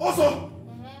 Yes. Also,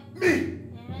 me?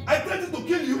 I threatened to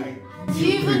kill you. You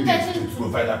even threatened to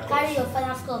provide that carry your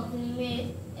father's cup.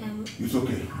 It's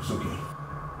okay. It's okay.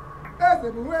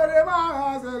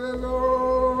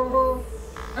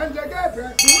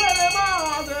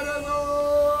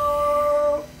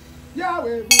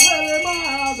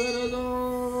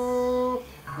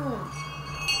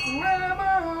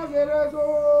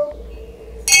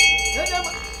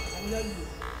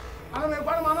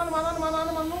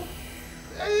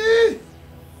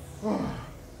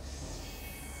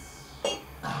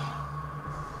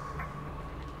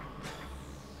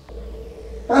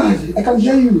 I can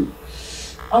hear you.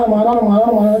 I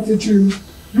don't teach you.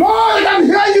 Lord, I can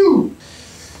hear you.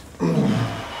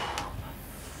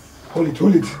 Hold it.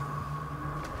 Hold it.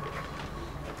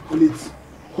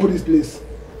 Hold this place.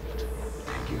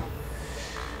 Thank you.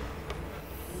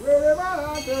 Where am I?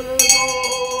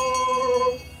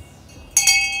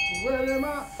 Where am I?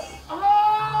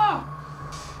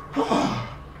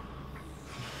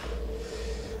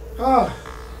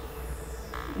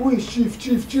 Who is Chief?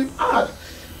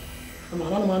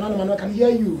 I can hear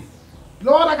you.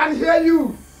 Lord, I can hear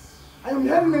you. I am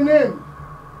hearing the name.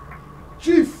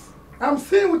 Chief, I'm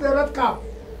seeing with a red cap.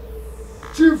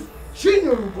 Chief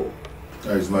Chinyorugo.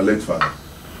 That is my late father.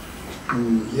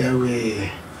 Yahweh.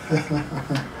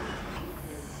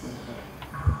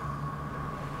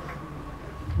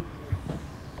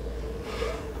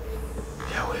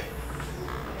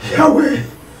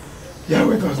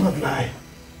 Yahweh does not lie.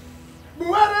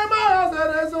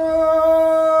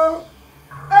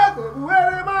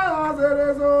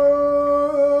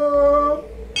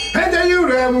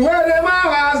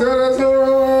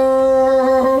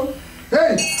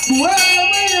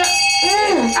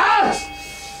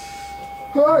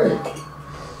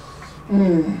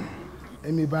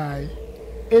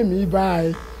 Amy,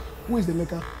 bye. Who is the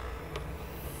maker?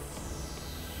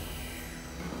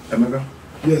 Emeka?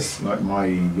 Yes. Like my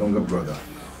younger brother.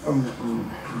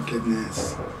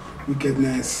 Wickedness.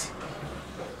 Wickedness.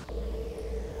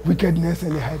 Wickedness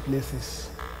in the high places.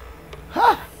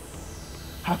 Ha!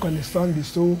 How can the son be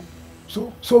so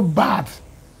bad?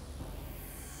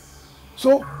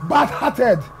 So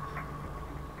bad-hearted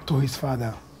to his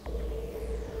father.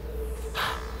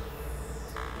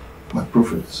 My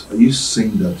prophet, are you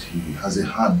saying that he has a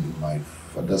hand in my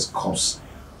father's corpse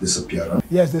disappearance?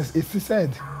 Yes, it is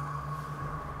said.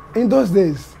 In those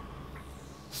days,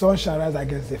 son shall rise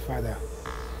against the father.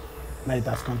 Now it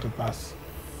has come to pass.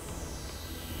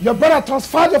 Your brother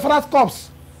transferred your father's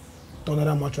corpse to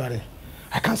another mortuary.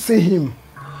 I can see him.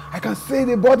 I can see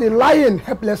the body lying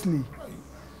helplessly.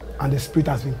 And the spirit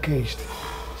has been caged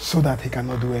so that he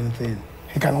cannot do anything.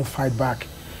 He cannot fight back.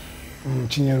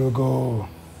 Chinyerugo,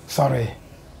 sorry.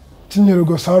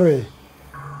 Chinyerugo, sorry.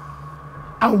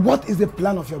 And what is the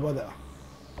plan of your brother?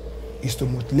 Is to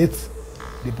mutilate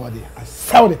the body and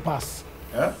sell the past.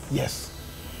 Yeah? Yes.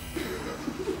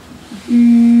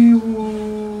 He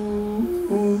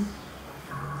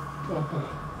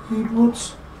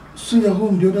brought Suya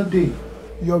home the other day.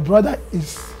 Your brother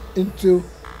is into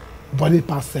body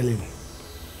pass selling.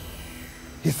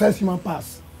 He sells human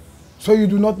parts. So you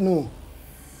do not know.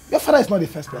 Your father is not the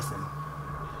first person.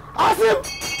 Ask him!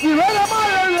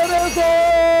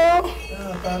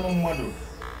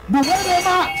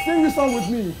 Sing this song with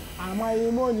me.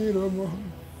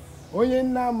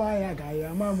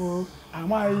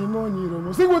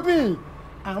 Sing with me.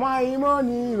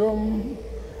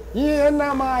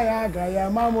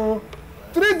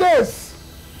 3 days.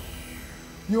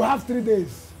 You have 3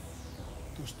 days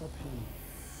to stop him.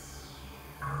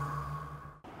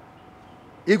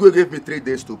 Igwe gave me 3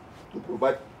 days to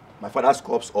provide my father's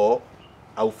corpse, or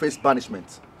I will face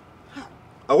banishment.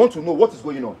 I want to know what is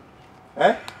going on.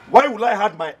 Eh? Why will I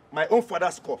hide my own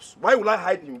father's corpse? Why will I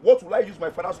hide him? What will I use my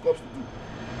father's corpse to do?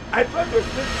 I tried to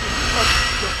explain to you.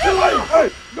 You're still lying! Hey!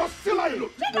 You're still lying!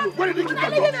 Where did you keep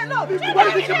that corpse? Where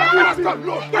did you keep that father's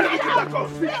corpse? Where did you keep that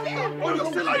corpse? Oh,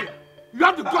 you're still lying! You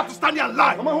have the guts to stand here and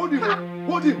lie! Mama, hold him!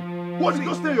 Hold him! Hold him!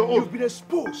 Don't stay your own! You've been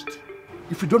exposed!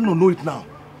 If you don't know it now,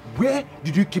 where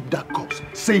did you keep that corpse?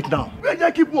 Say it now. Where did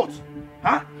I keep what?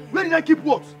 Huh? Where did I keep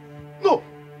what? No!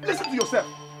 Listen to yourself!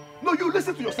 No, you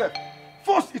listen to yourself!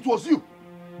 First, it was you.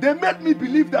 They made me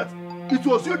believe that it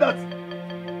was you that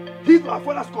hid our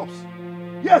father's corpse.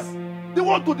 Yes, they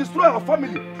want to destroy our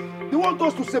family. They want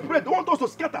us to separate. They want us to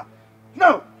scatter.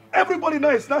 Now, everybody now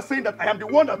is not saying that I am the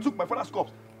one that took my father's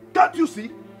corpse. Can't you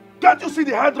see? Can't you see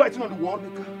the handwriting on the wall?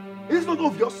 It's not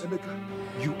obvious. Emeka,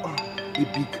 you are a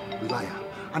big liar.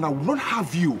 And I will not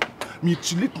have you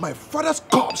mutilate my father's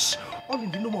corpse all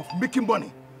in the name of making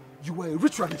money. You are a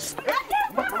ritualist.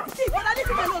 Leave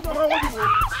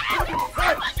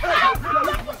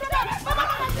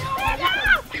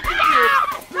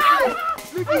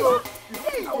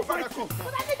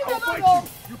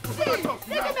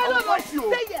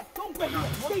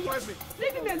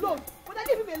him alone. But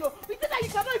leave him alone. You think that you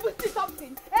cannot even see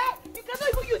something? Eh? You cannot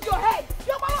even use your head.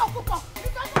 You're my cooker. You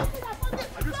cannot see that something.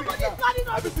 Somebody's planning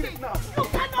on this thing. You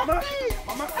cannot see.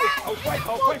 Mama, I'll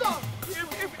fight.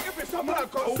 If it's someone that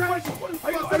concerns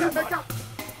Emeka,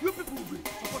 you people will be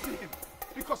supporting him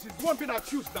because he's the one being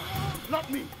accused now, not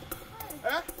me.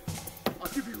 Eh?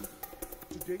 I'll give you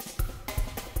today,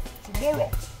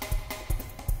 tomorrow.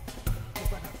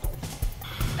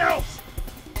 Else,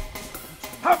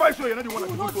 how am I sure you're not the one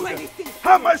that will do anything?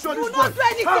 How am I sure this boy?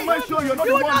 How am I sure you're not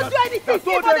the one that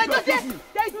told them to accuse me?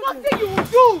 There's nothing you will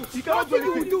do. He cannot do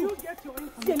anything.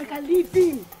 See, Emeka, leave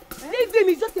him. Leave him.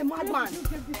 He's just a madman.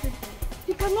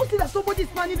 He cannot see that somebody is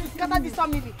planning to scatter this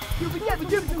family. He'll be there with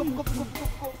him. Go.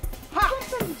 Ha!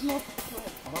 Something is not fair.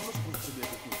 I'm not supposed to say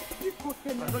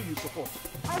everything. I know you support.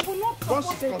 I will not support.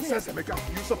 Once it concerns Emeka,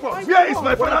 you support. Where is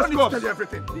my father's corpse? I don't need to tell you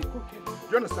everything.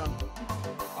 You understand?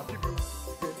 I'll give you.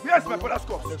 Where's my father's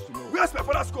corpse? Where's my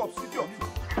father's corpse? Idiot.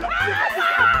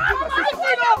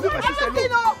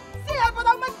 See, I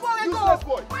better make for it. Useless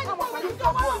boy.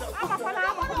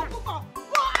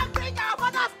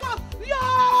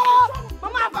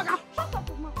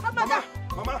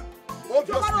 Mama,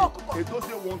 obviously,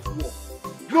 Edochie wants war.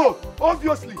 No,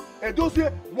 obviously, Edochie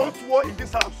wants war in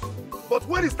this house. But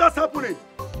when it starts happening,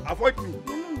 avoid me.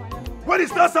 When it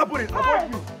starts happening, avoid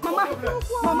me.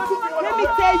 Mama, let me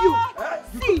tell you.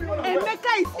 See,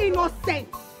 Emeka is innocent.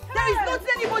 There is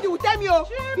nothing anybody will tell me. You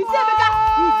see, Emeka,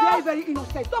 he's very, very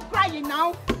innocent. Stop crying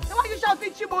now. Then why you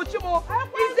shouting Chimo? It's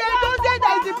Edochie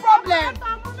that is the problem.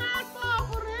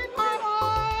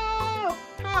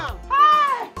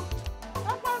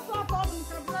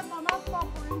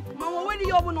 Mama, when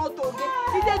you trouble not to.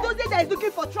 It's Edochie that is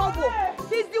looking for trouble.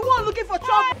 He's the one looking for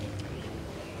trouble.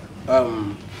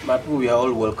 My people, we are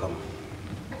all welcome.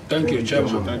 Thank you,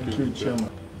 Chairman. Thank you, Chairman.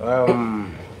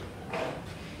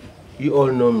 You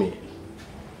all know me.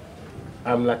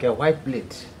 I'm like a white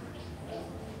plate.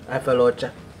 I fell out.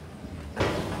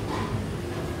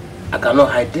 I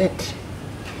cannot hide it.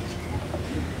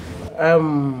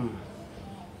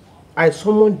 I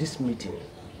summoned this meeting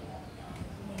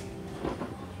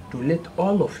to let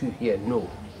all of you here know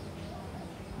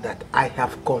that I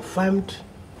have confirmed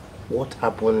what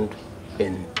happened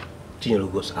in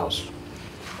Chinyelugo's house.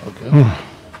 Okay.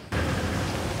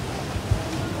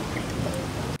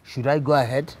 Should I go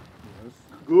ahead?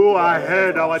 Go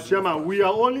ahead, our chairman. We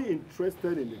are only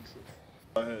interested in the truth.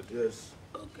 Go ahead. Yes.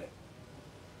 Okay.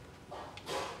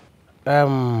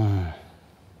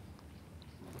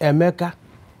 Emeka,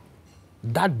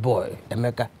 that boy,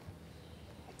 Emeka,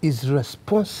 is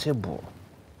responsible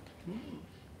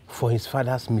for his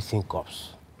father's missing corpse.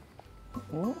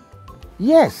 Oh?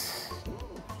 Yes.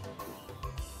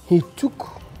 He took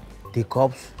the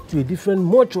corpse to a different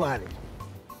mortuary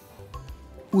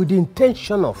with the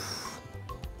intention of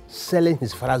selling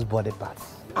his father's body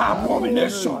parts.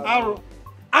 Abomination! Arrow!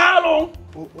 Oh,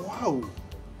 wow.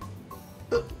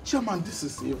 Chairman, this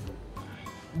is evil.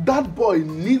 That boy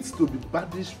needs to be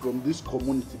banished from this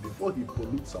community before he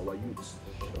pollutes our youth.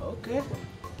 Okay.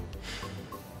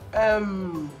 I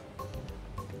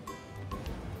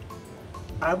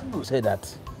will say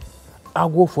that I'll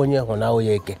go for you on our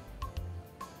yeke.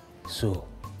 So,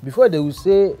 before they will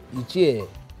say Ichie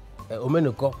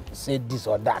Omenoko said this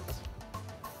or that,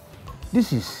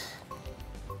 this is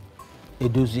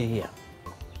Edochie here.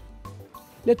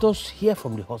 Let us hear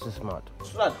from the horse's mouth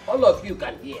so that all of you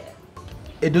can hear.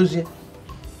 Edochie,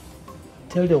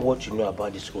 tell them what you know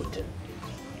about this whole thing.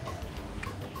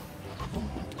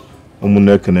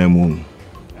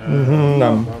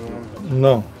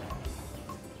 No.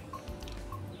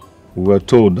 We were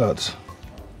told that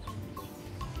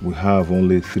we have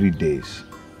only 3 days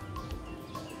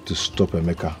to stop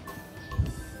Emeka,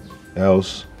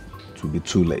 else it will be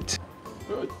too late.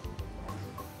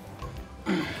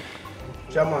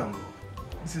 Chairman,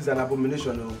 this is an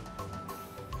abomination.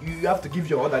 You have to give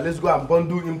your order. Let's go and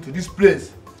bundle him to this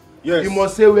place. Yes. You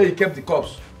must say where he kept the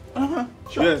corpse.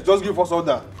 Sure. Yes, just give us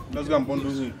order. Let's go and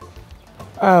bundle him.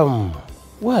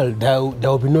 Well, there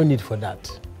will be no need for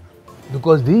that.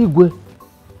 Because the Igwe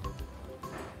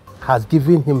has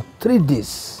given him 3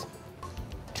 days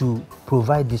to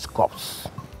provide this corpse.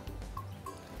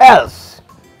 Else,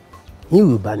 he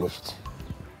will be banished.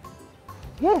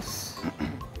 Yes.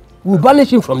 We'll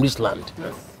banish him from this land.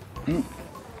 Yes.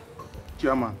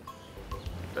 Chairman,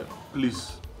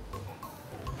 please,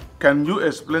 can you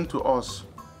explain to us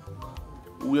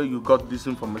where you got this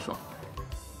information?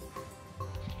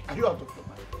 Are you out of your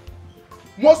mind?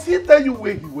 Must he tell you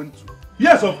where he went to?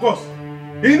 Yes, of course.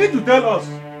 He needs to tell us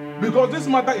because this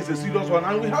matter is a serious one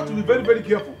and we have to be very, very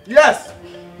careful. Yes!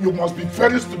 You must be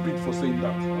very stupid for saying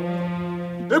that.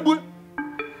 Hey boy,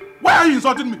 why are you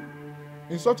insulting me?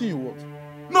 Insulting you what?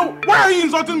 No, why are you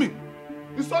insulting me?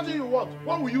 Insulting you what?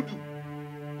 What will you do?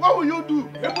 What will you do?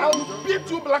 I will beat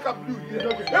you black and blue here.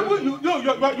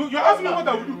 You're asking me what I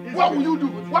will do. What will you do?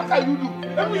 What can you do?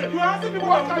 You're asking me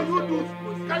what can you do?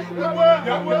 Can you do it?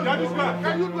 Yeah, this guy.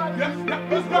 Can you do it? Yes,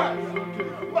 this guy.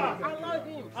 Allow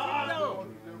him. Sit down.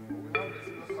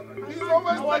 He's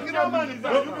always taking a man. You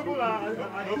people are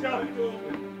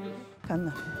Can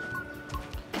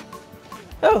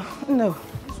Oh, no.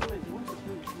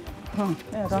 I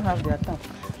don't have their time.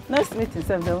 Next meeting,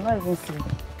 they will not even see me.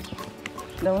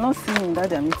 They will not see me in that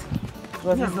their meeting.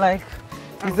 Because it's like,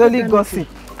 it's only gossip.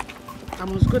 I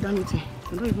must go to that meeting.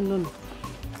 You don't even know me.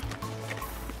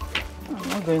 I'm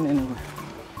not going anywhere.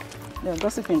 The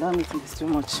gossip in that meeting is too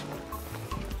much.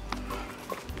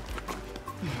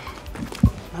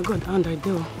 My God, and I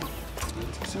do.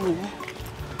 So,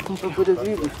 I'm for the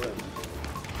view.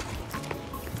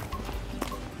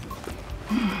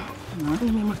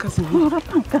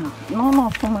 No,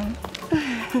 for me.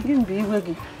 Give me a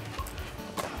wiggy.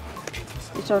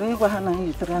 It's already what I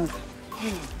need to run.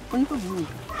 When you come in,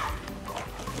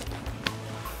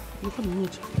 you come in.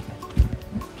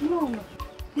 No.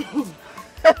 No.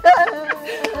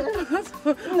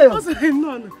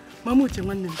 Mamuche,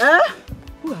 one name.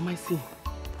 Who am I seeing?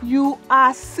 You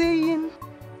are seeing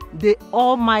the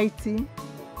almighty,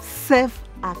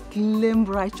 self-acclaimed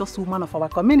righteous woman of our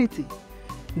community.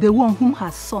 The one whom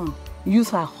her son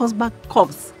used her husband's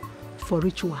corpse for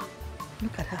ritual.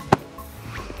 Look at her.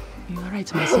 You are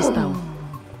right, my sister.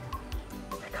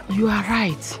 You are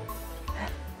right.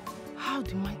 How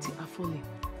the mighty are falling.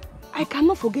 I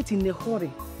cannot forget in a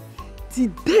hurry.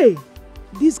 Today,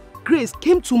 this Grace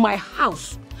came to my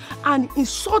house and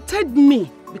insulted me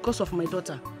because of my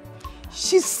daughter.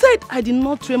 She said I did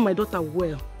not train my daughter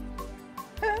well.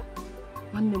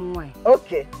 Why?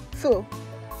 Okay, so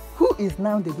who is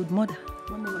now the good mother?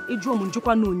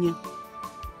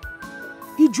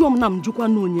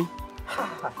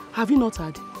 Have you not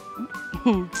heard?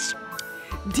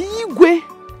 Digwe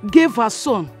gave her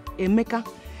son, Emeka,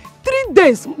 3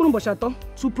 days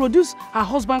to produce her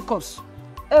husband's corpse.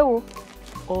 Or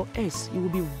else he will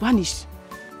be vanished.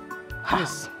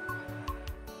 Yes.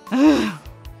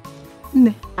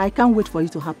 I can't wait for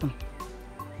it to happen.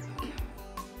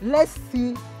 Let's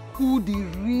see who the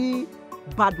real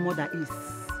bad mother is.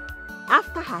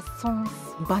 After her son's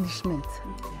banishment,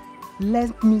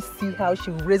 let me see how she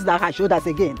will raise her shoulders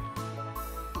again.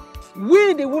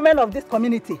 We, the women of this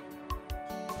community,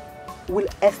 will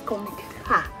excommunicate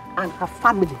her and her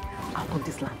family out of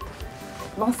this land.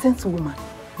 Nonsense woman.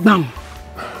 Bam!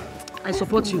 I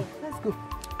support you. Let's go.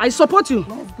 I support you.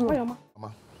 Let's go.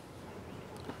 Mama,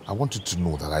 I want you to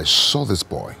know that I saw this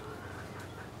boy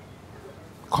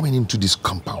coming into this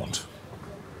compound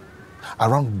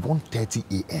around 1:30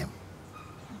 a.m.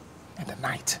 in the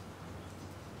night.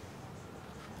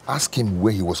 Ask him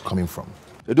where he was coming from.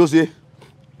 Edochie,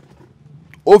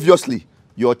 obviously,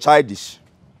 you're childish.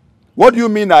 What do you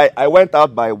mean I went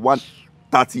out by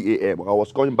 1:30 a.m. I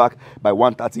was coming back by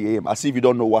 1:30 a.m. as if you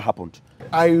don't know what happened?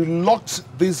 I locked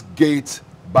this gate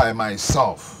by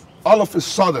myself. All of a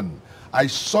sudden, I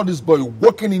saw this boy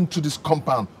walking into this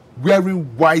compound wearing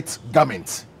white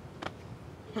garments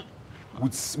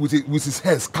with his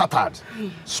hair scattered,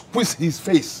 squeeze his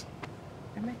face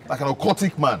like an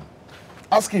occultic man.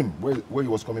 Ask him where he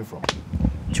was coming from.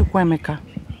 Chukwuemeka,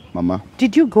 Mama,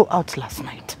 did you go out last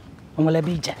night?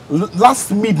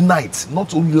 Last midnight,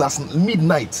 not only last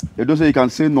midnight. Edochie, you can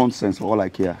say nonsense for all I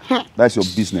care. That's your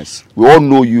business. We all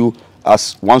know you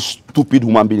as one stupid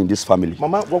human being in this family.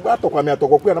 Mama, let me Allow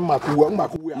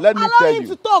tell him you.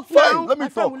 to talk Fine, now. let me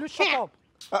talk. Will you shut up?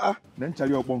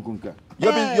 You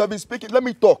have been speaking. Let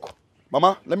me talk.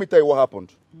 Mama, let me tell you what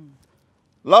happened.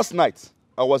 Last night,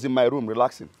 I was in my room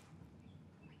relaxing.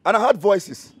 And I heard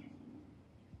voices.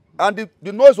 And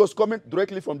the noise was coming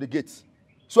directly from the gate.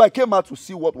 So I came out to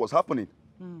see what was happening.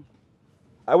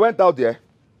 I went out there.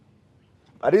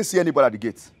 I didn't see anybody at the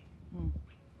gate.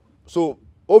 So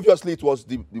obviously it was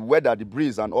the weather, the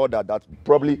breeze and all that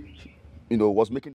probably, was making